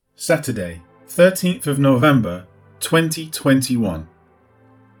Saturday, 13th of November, 2021.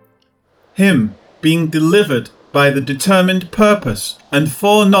 Him being delivered by the determined purpose and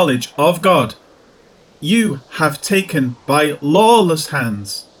foreknowledge of God, you have taken by lawless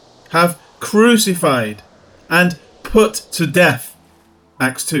hands, have crucified and put to death.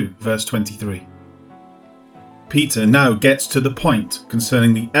 Acts 2 verse 23. Peter now gets to the point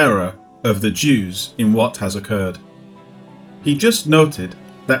concerning the error of the Jews in what has occurred. He just noted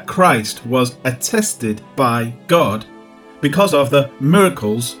that Christ was attested by God because of the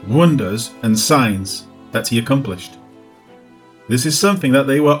miracles, wonders, and signs that he accomplished. This is something that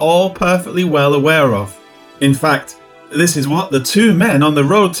they were all perfectly well aware of. In fact, this is what the two men on the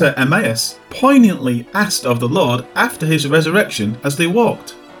road to Emmaus poignantly asked of the Lord after his resurrection as they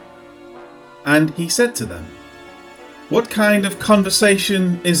walked. And he said to them, "What kind of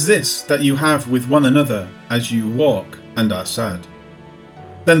conversation is this that you have with one another as you walk and are sad?"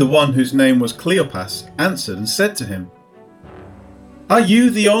 Then the one whose name was Cleopas answered and said to him, "Are you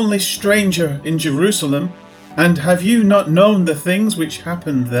the only stranger in Jerusalem, and have you not known the things which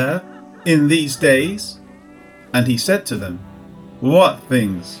happened there in these days?" And he said to them, "What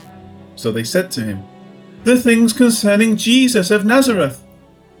things?" So they said to him, "The things concerning Jesus of Nazareth,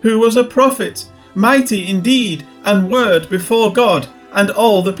 who was a prophet, mighty in deed and word before God and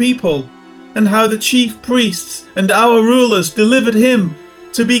all the people, and how the chief priests and our rulers delivered him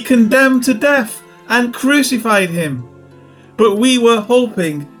to be condemned to death and crucified him. But we were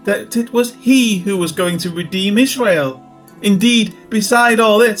hoping that it was he who was going to redeem Israel. Indeed, beside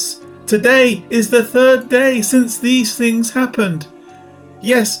all this, today is the third day since these things happened.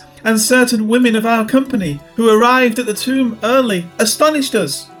 Yes, and certain women of our company who arrived at the tomb early astonished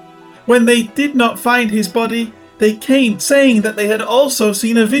us. When they did not find his body, they came saying that they had also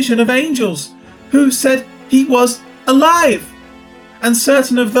seen a vision of angels who said he was alive. And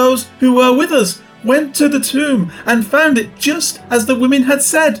certain of those who were with us went to the tomb and found it just as the women had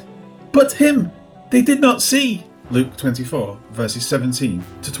said, but him they did not see." Luke 24 verses 17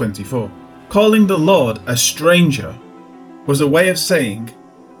 to 24. Calling the Lord a stranger was a way of saying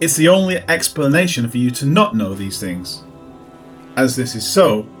it's the only explanation for you to not know these things. As this is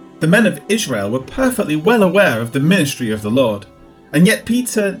so, the men of Israel were perfectly well aware of the ministry of the Lord, and yet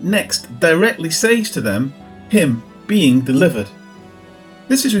Peter next directly says to them, him being delivered.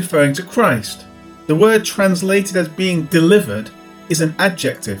 This is referring to Christ. The word translated as being delivered is an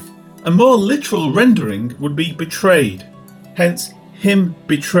adjective. A more literal rendering would be betrayed, hence him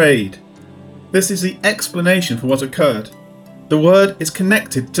betrayed. This is the explanation for what occurred. The word is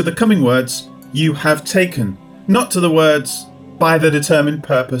connected to the coming words, "you have taken," not to the words, "by the determined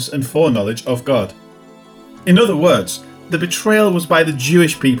purpose and foreknowledge of God." In other words, the betrayal was by the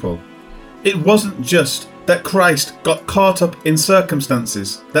Jewish people. It wasn't just that Christ got caught up in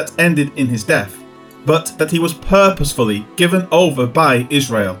circumstances that ended in his death, but that he was purposefully given over by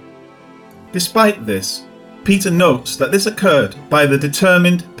Israel. Despite this, Peter notes that this occurred by the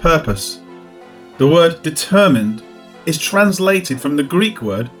determined purpose. The word determined is translated from the Greek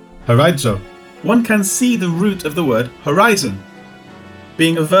word horizo. One can see the root of the word horizon.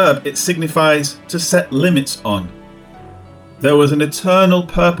 Being a verb, it signifies to set limits on. There was an eternal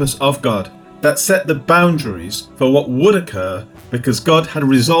purpose of God that set the boundaries for what would occur because God had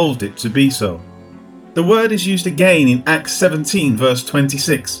resolved it to be so. The word is used again in Acts 17 verse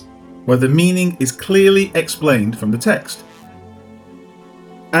 26, where the meaning is clearly explained from the text.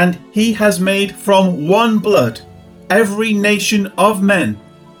 "And he has made from one blood every nation of men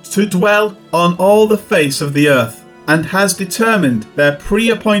to dwell on all the face of the earth, and has determined their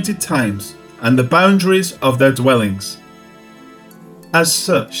pre-appointed times and the boundaries of their dwellings." As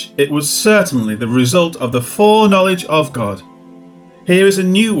such, it was certainly the result of the foreknowledge of God. Here is a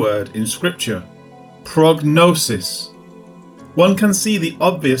new word in Scripture, prognosis. One can see the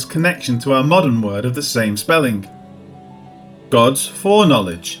obvious connection to our modern word of the same spelling. God's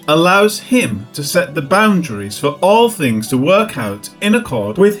foreknowledge allows him to set the boundaries for all things to work out in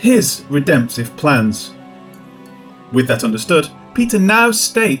accord with his redemptive plans. With that understood, Peter now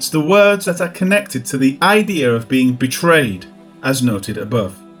states the words that are connected to the idea of being betrayed, as noted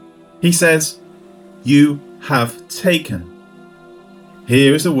above. He says, "You have taken."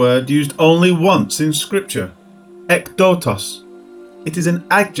 Here is a word used only once in Scripture, ekdotos. It is an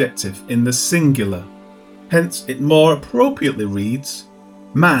adjective in the singular. Hence, it more appropriately reads,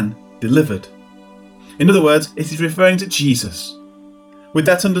 "man delivered." In other words, it is referring to Jesus. With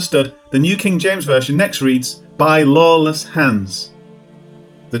that understood, the New King James Version next reads, "by lawless hands."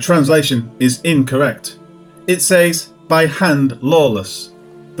 The translation is incorrect. It says, "by hand lawless."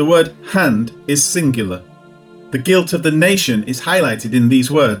 The word hand is singular. The guilt of the nation is highlighted in these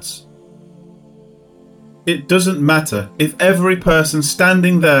words. It doesn't matter if every person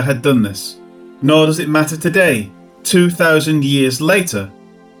standing there had done this, nor does it matter today, 2,000 years later,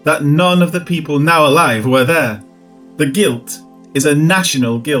 that none of the people now alive were there. The guilt is a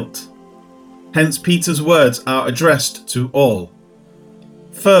national guilt. Hence Peter's words are addressed to all.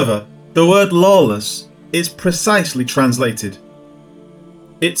 Further, the word lawless is precisely translated.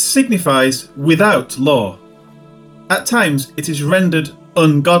 It signifies without law. At times it is rendered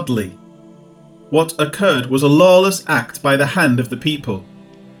ungodly. What occurred was a lawless act by the hand of the people.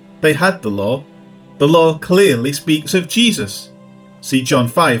 They had the law. The law clearly speaks of Jesus. See John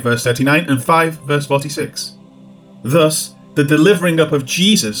 5 verse 39 and 5 verse 46. Thus, the delivering up of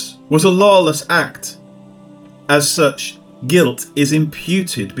Jesus was a lawless act. As such, guilt is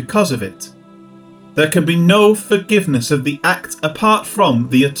imputed because of it. There can be no forgiveness of the act apart from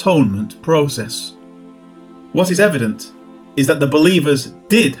the atonement process. What is evident is that the believers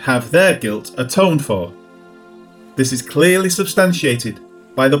did have their guilt atoned for. This is clearly substantiated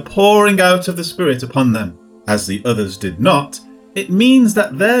by the pouring out of the Spirit upon them. As the others did not, it means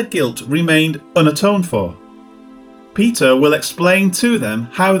that their guilt remained unatoned for. Peter will explain to them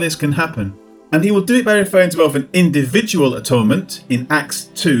how this can happen, and he will do it by referring to both an individual atonement in Acts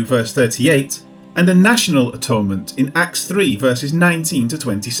 2 verse 38 and a national atonement in Acts 3 verses 19 to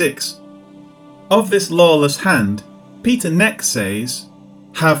 26. Of this lawless hand, Peter next says,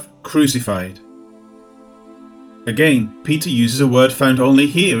 have crucified. Again, Peter uses a word found only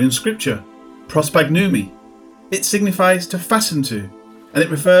here in Scripture, prospagnumi. It signifies to fasten to, and it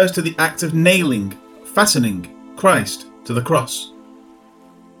refers to the act of nailing, fastening Christ to the cross.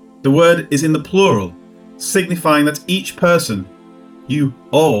 The word is in the plural, signifying that each person, you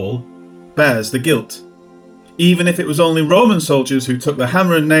all, bears the guilt. Even if it was only Roman soldiers who took the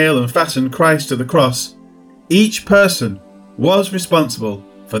hammer and nail and fastened Christ to the cross, each person was responsible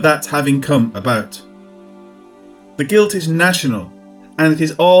for that having come about. The guilt is national, and it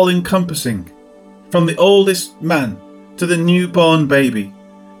is all-encompassing. From the oldest man to the newborn baby,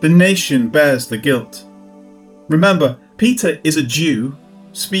 the nation bears the guilt. Remember, Peter is a Jew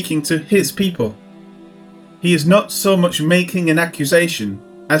speaking to his people. He is not so much making an accusation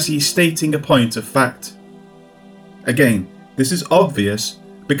as he is stating a point of fact. Again, this is obvious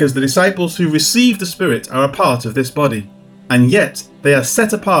because the disciples who receive the Spirit are a part of this body, and yet they are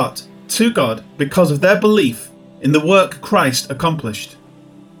set apart to God because of their belief in the work Christ accomplished.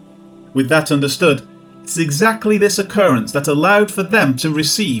 With that understood, it's exactly this occurrence that allowed for them to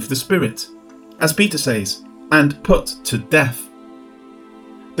receive the Spirit, as Peter says, and put to death.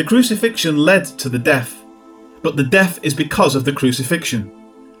 The crucifixion led to the death, but the death is because of the crucifixion,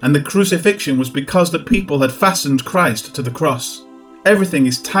 and the crucifixion was because the people had fastened Christ to the cross. Everything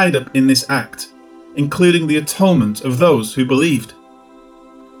is tied up in this act, including the atonement of those who believed.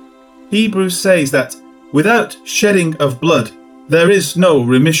 Hebrews says that without shedding of blood, there is no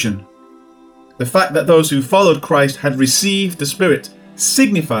remission. The fact that those who followed Christ had received the Spirit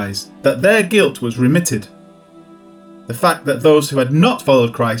signifies that their guilt was remitted. The fact that those who had not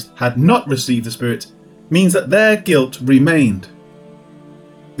followed Christ had not received the Spirit means that their guilt remained.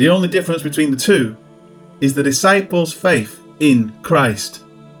 The only difference between the two is the disciples' faith in Christ.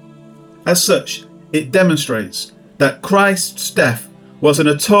 As such, it demonstrates that Christ's death was an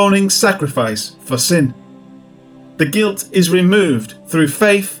atoning sacrifice for sin. The guilt is removed through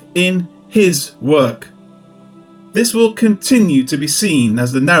faith in His work. This will continue to be seen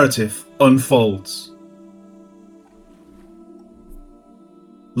as the narrative unfolds.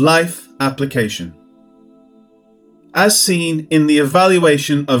 Life application. As seen in the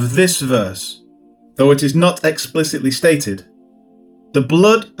evaluation of this verse, though it is not explicitly stated, the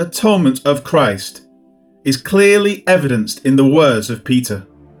blood atonement of Christ is clearly evidenced in the words of Peter.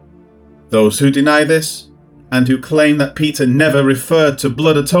 Those who deny this, and who claim that Peter never referred to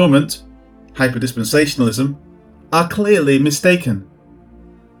blood atonement, hyperdispensationalism, are clearly mistaken.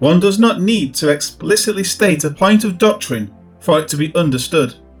 One does not need to explicitly state a point of doctrine for it to be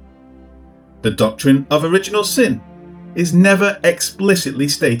understood. The doctrine of original sin is never explicitly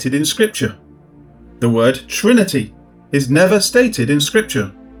stated in Scripture. The word Trinity is never stated in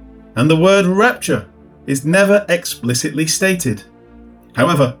Scripture, and the word rapture is never explicitly stated.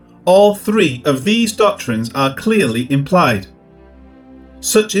 However, all three of these doctrines are clearly implied.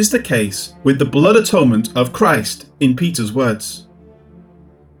 Such is the case with the blood atonement of Christ in Peter's words.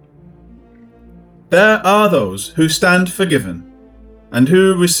 There are those who stand forgiven and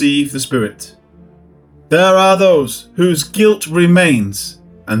who receive the Spirit. There are those whose guilt remains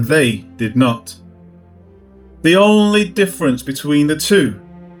and they did not. The only difference between the two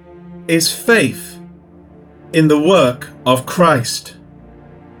is faith. in the work of Christ.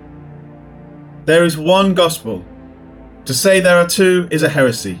 There is one gospel. To say there are two is a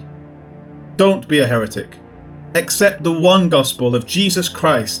heresy. Don't be a heretic. Accept the one gospel of Jesus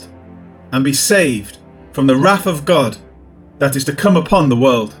Christ and be saved from the wrath of God that is to come upon the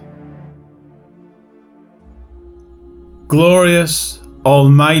world. Glorious,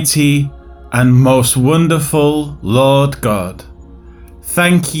 almighty, and most wonderful Lord God,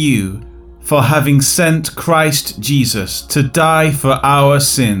 thank you for having sent Christ Jesus to die for our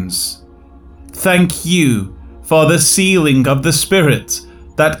sins. Thank you for the sealing of the Spirit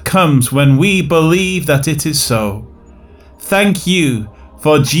that comes when we believe that it is so. Thank you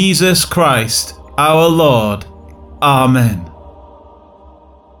for Jesus Christ, our Lord. Amen.